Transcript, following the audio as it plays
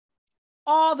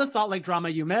all the Salt Lake drama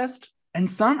you missed. And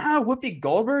somehow Whoopi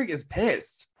Goldberg is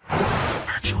pissed.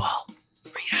 Virtual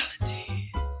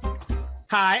reality.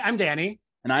 Hi, I'm Danny.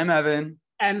 And I'm Evan.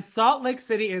 And Salt Lake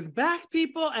City is back,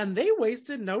 people, and they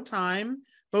wasted no time,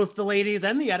 both the ladies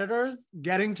and the editors,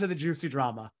 getting to the juicy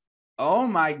drama. Oh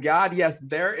my God, yes,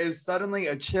 there is suddenly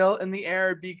a chill in the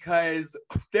air because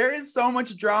there is so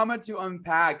much drama to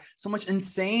unpack, so much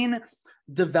insane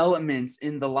developments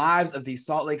in the lives of these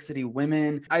Salt Lake City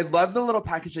women. I love the little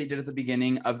package they did at the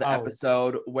beginning of the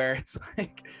episode where it's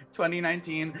like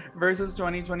 2019 versus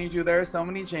 2022. There are so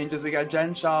many changes. We got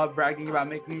Jen Shah bragging about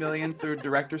making millions through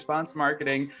direct response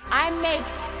marketing. I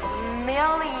make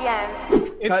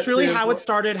millions. It's truly how it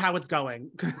started, how it's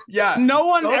going. Yeah.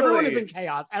 Everyone is in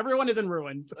chaos. Everyone is in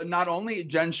ruins. Not only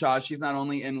Jen Shah, she's not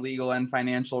only in legal and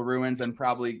financial ruins and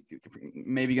probably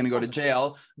maybe going to go to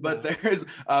jail, but there's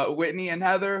Whitney and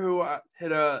Heather who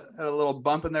hit a little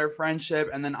bump in their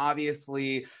friendship. And then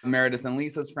obviously Meredith and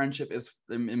Lisa's friendship is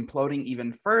imploding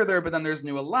even further. But then there's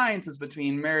new alliances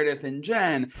between Meredith and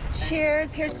Jen.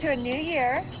 Cheers. Here's to a new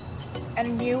year and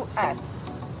a new us.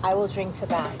 I will drink to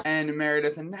that. And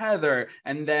Meredith and Heather.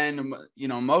 And then, you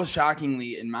know, most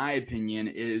shockingly, in my opinion,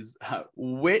 is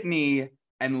Whitney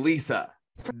and Lisa.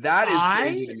 That is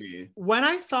crazy to me. When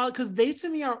I saw it, because they to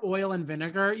me are oil and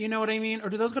vinegar, you know what I mean? Or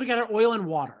do those go together? Oil and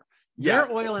water. Yeah.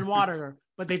 They're oil and water,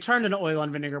 but they turned into oil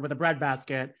and vinegar with a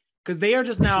breadbasket because they are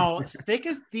just now thick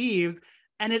as thieves.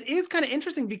 And it is kind of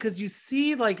interesting because you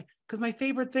see, like, because my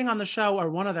favorite thing on the show, or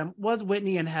one of them, was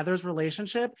Whitney and Heather's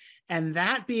relationship. And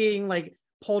that being like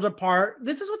pulled apart.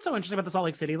 This is what's so interesting about the Salt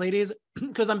Lake City ladies,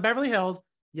 because on Beverly Hills,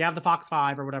 you have the Fox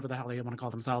 5 or whatever the hell they want to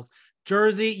call themselves.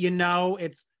 Jersey, you know,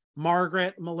 it's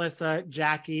Margaret, Melissa,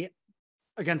 Jackie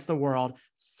against the world.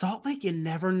 Salt Lake, you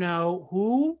never know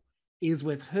who is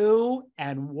with who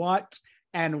and what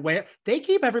and where. They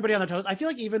keep everybody on their toes. I feel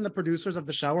like even the producers of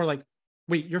the show are like,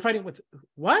 wait, you're fighting with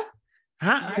what?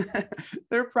 Huh?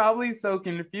 They're probably so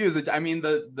confused. I mean,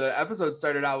 the episode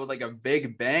started out with like a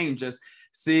big bang, just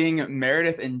seeing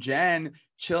Meredith and Jen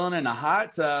chilling in a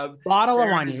hot tub. Bottle of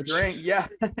wine each. Drink. Yeah,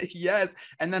 yes.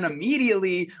 And then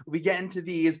immediately we get into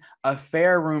these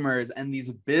affair rumors and these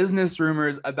business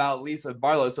rumors about Lisa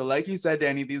Barlow. So like you said,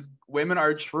 Danny, these women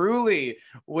are truly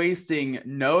wasting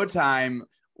no time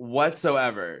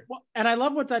whatsoever. Well, and I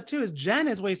love what that too is. Jen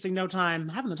is wasting no time,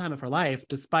 having the time of her life,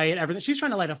 despite everything. She's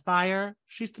trying to light a fire.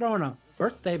 She's throwing a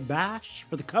birthday bash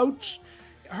for the coach.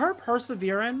 Her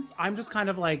perseverance, I'm just kind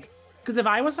of like, because if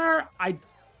I was her, I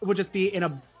would just be in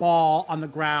a ball on the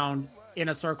ground in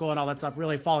a circle and all that stuff,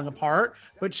 really falling apart.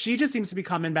 But she just seems to be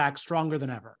coming back stronger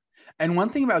than ever. And one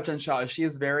thing about Jen Shah is she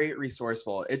is very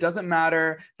resourceful. It doesn't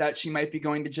matter that she might be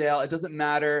going to jail. It doesn't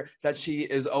matter that she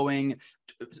is owing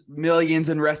millions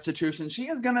in restitution. She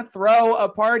is going to throw a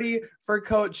party for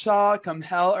Coach Shah come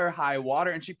hell or high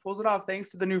water. And she pulls it off thanks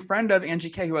to the new friend of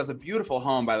Angie K, who has a beautiful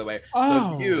home, by the way.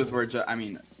 The views were just, I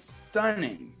mean,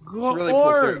 stunning. Really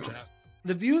gorgeous.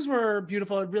 The views were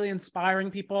beautiful, really inspiring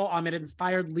people. It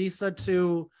inspired Lisa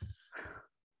to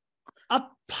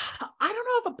I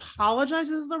don't know if apologize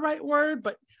is the right word,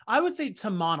 but I would say to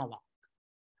monologue.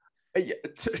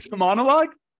 To monologue?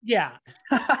 Yeah.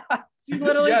 She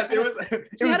literally yes, it was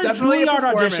had a Juilliard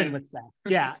audition with Seth.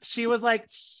 Yeah. She was like,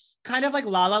 kind of like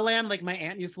La La Land, like my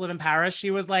aunt used to live in Paris. She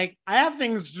was like, I have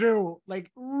things to do. Like,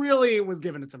 really was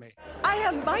giving it to me. I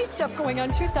have my stuff going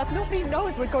on too, Seth. Nobody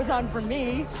knows what goes on for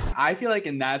me. I feel like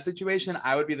in that situation,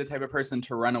 I would be the type of person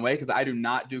to run away because I do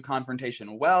not do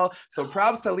confrontation well. So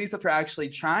props to Lisa for actually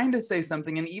trying to say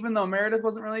something. And even though Meredith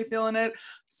wasn't really feeling it,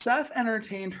 Seth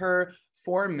entertained her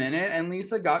for a minute and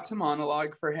Lisa got to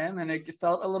monologue for him. And it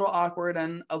felt a little awkward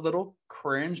and a little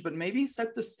cringe, but maybe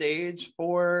set the stage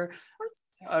for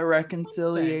a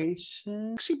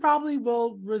reconciliation. She probably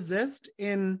will resist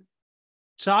in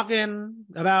talking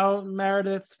about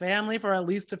Meredith's family for at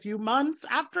least a few months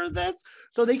after this,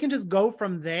 so they can just go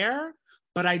from there.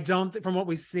 But I don't from what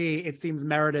we see, it seems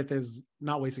Meredith is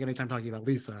not wasting any time talking about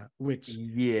Lisa, which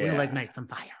will ignite some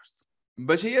fires.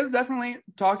 But she is definitely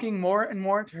talking more and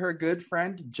more to her good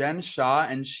friend, Jen Shah,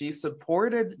 and she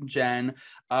supported Jen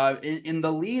in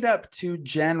the lead up to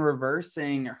Jen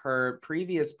reversing her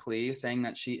previous plea, saying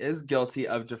that she is guilty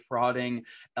of defrauding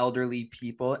elderly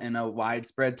people in a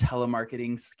widespread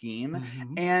telemarketing scheme.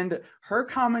 Mm-hmm. And her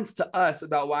comments to us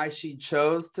about why she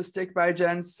chose to stick by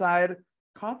Jen's side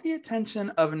caught the attention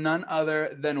of none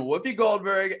other than Whoopi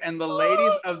Goldberg and the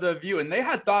ladies of The View, and they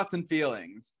had thoughts and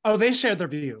feelings. Oh, they shared their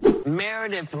view.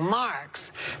 Meredith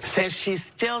Marks says she's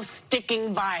still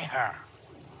sticking by her.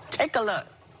 Take a look.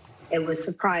 It was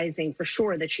surprising for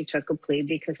sure that she took a plea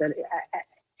because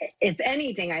if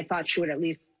anything, I thought she would at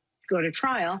least go to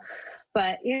trial.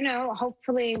 But, you know,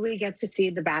 hopefully we get to see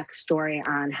the backstory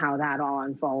on how that all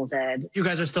unfolded. You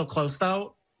guys are still close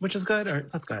though, which is good, or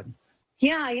that's good.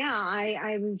 Yeah.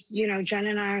 I'm, you know, Jen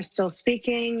and I are still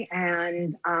speaking,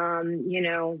 and, you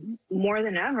know, more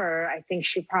than ever, I think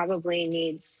she probably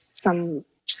needs some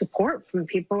support from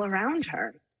people around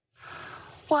her.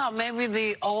 Well, maybe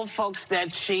the old folks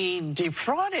that she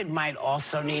defrauded might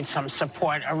also need some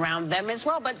support around them as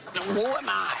well, but who am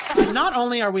I? Not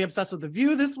only are we obsessed with The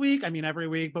View this week, I mean every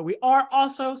week, but we are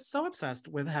also so obsessed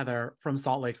with Heather from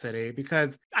Salt Lake City,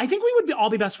 because I think we would all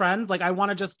be best friends. Like, I want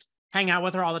to just hang out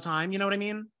with her all the time. You know what I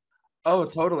mean? Oh,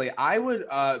 totally. I would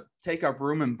take up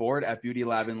room and board at Beauty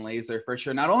Lab and Laser for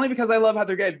sure. Not only because I love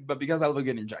Heather Gay, but because I love a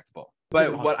good injectable.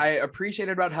 But what I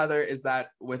appreciated about Heather is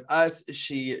that with us,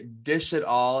 she dished it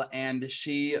all. And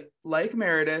she, like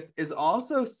Meredith, is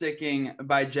also sticking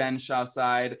by Jen Shah's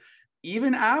side,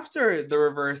 even after the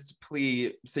reversed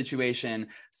plea situation.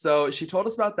 So she told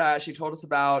us about that. She told us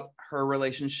about her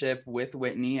relationship with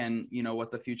Whitney and, you know,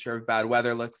 what the future of bad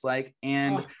weather looks like.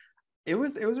 And it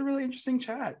was a really interesting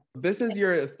chat. This is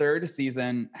your third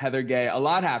season, Heather Gay. A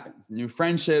lot happens. New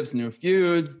friendships, new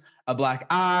feuds, a black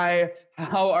eye.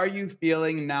 How are you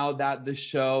feeling now that the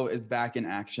show is back in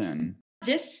action?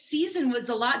 This season was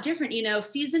a lot different. You know,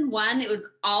 season 1, it was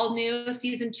all new.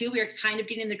 Season 2, we were kind of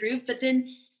getting in the groove, but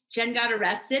then Jen got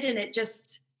arrested, and it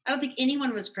just, I don't think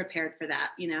anyone was prepared for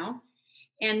that, you know?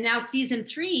 And now season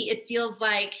 3, it feels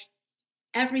like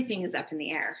everything is up in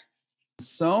the air.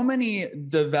 So many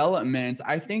developments.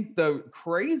 I think the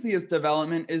craziest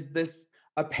development is this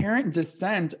apparent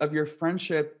descent of your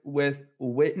friendship with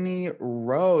Whitney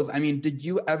Rose. I mean, did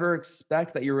you ever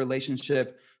expect that your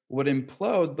relationship would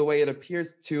implode the way it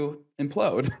appears to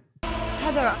implode?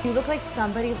 Heather, you look like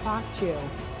somebody blocked you.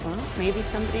 Well, maybe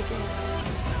somebody did.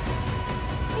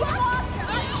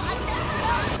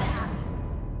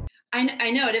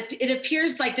 I know it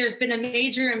appears like there's been a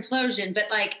major implosion, but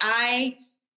like I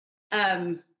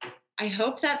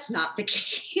hope that's not the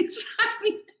case.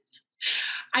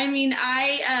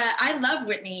 I love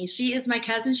Whitney. She is my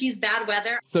cousin. She's bad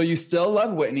weather. So you still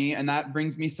love Whitney, and that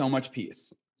brings me so much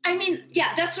peace. I mean,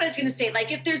 yeah, that's what I was going to say.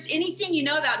 Like, if there's anything you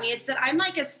know about me, it's that I'm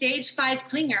like a stage 5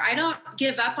 clinger. I don't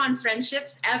give up on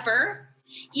friendships ever,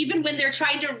 even when they're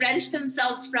trying to wrench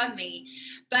themselves from me.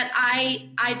 But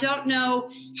I don't know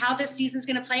how this season's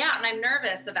going to play out, and I'm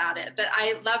nervous about it. But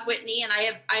I love Whitney, and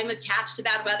I'm attached to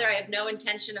bad weather. I have no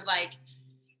intention of like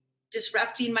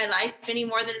disrupting my life any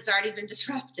more than it's already been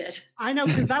disrupted. I know,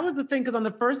 because that was the thing, because on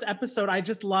the first episode, I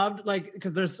just loved, like,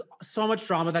 because there's so much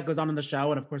drama that goes on in the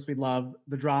show, and of course we love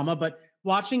the drama, but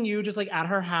watching you just like at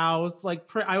her house, like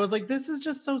I was like, this is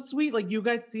just so sweet. Like, you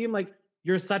guys seem like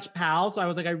you're such pals. So I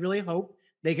was like, I really hope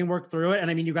they can work through it.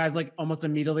 And I mean, you guys like almost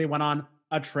immediately went on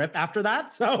a trip after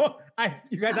that. So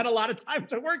you guys had a lot of time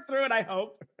to work through it, I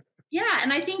hope. Yeah.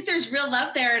 And I think there's real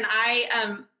love there. And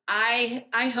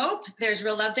I hope there's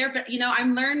real love there, but you know,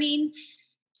 I'm learning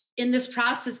in this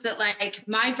process that like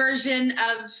my version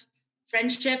of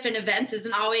friendship and events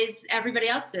isn't always everybody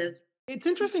else's. It's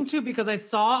interesting too, because I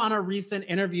saw on a recent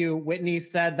interview, Whitney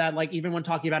said that like, even when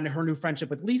talking about her new friendship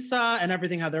with Lisa and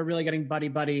everything, how they're really getting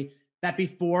buddy, that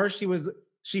before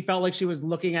she felt like she was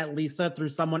looking at Lisa through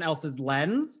someone else's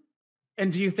lens.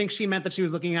 And do you think she meant that she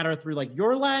was looking at her through like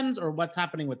your lens, or what's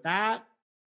happening with that?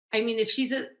 I mean, if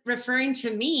she's referring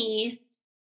to me,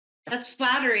 that's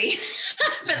flattery,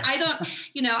 but I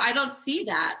don't see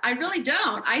that. I really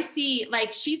don't. I see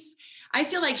like I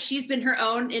feel like she's been her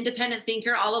own independent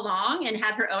thinker all along and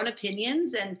had her own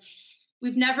opinions. And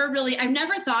I've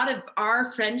never thought of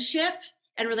our friendship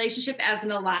and relationship as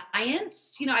an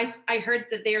alliance. You know, I heard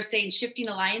that they are saying shifting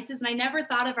alliances, and I never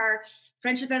thought of our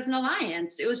friendship as an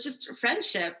alliance. It was just a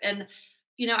friendship. And,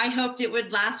 you know, I hoped it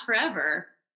would last forever.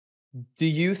 Do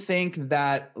you think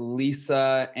that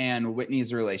Lisa and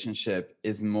Whitney's relationship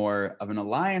is more of an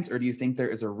alliance, or do you think there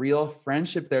is a real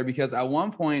friendship there? Because at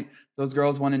one point, those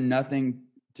girls wanted nothing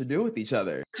to do with each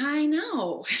other. I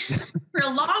know, for a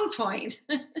long point.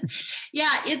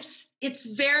 Yeah, it's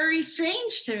very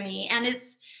strange to me. And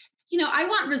it's, you know, I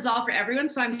want resolve for everyone.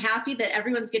 So I'm happy that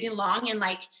everyone's getting along and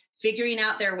like figuring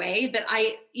out their way. But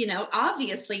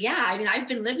obviously, yeah, I mean, I've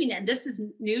been living it, and this is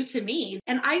new to me.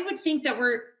 And I would think that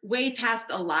we're way past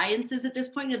alliances at this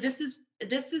point. You know, this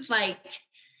is like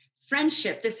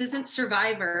friendship. This isn't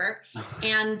Survivor.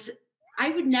 And I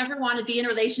would never want to be in a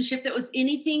relationship that was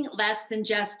anything less than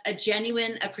just a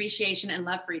genuine appreciation and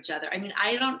love for each other. I mean,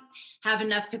 I don't have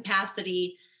enough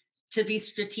capacity to be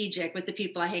strategic with the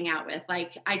people I hang out with.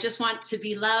 Like, I just want to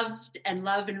be loved and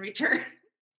love in return.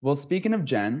 Well, speaking of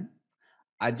Jen,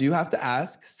 I do have to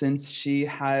ask, since she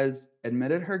has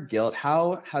admitted her guilt,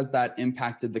 how has that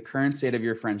impacted the current state of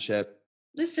your friendship?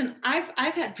 Listen, I've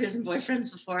had prison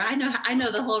boyfriends before. I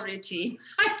know the whole routine.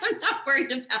 I'm not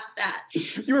worried about that.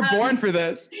 You were born for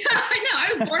this. I know.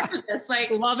 I was born for this.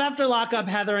 Like Love after lockup,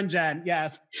 Heather and Jen.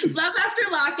 Yes. love after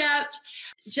lockup.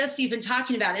 Just even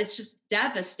talking about it, it's just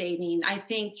devastating. I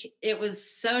think it was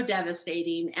so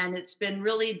devastating, and it's been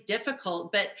really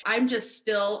difficult. But I'm just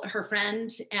still her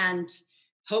friend and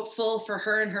hopeful for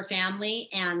her and her family.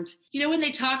 And, when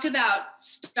they talk about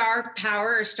star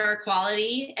power or star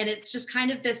quality, and it's just kind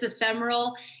of this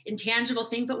ephemeral, intangible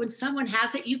thing, but when someone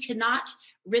has it, you cannot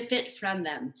rip it from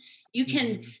them. You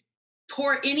can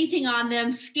pour anything on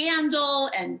them,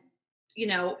 scandal and,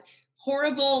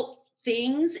 horrible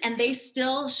things, and they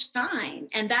still shine.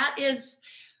 And that is,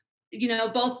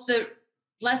 both the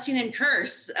blessing and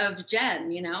curse of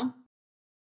Jen,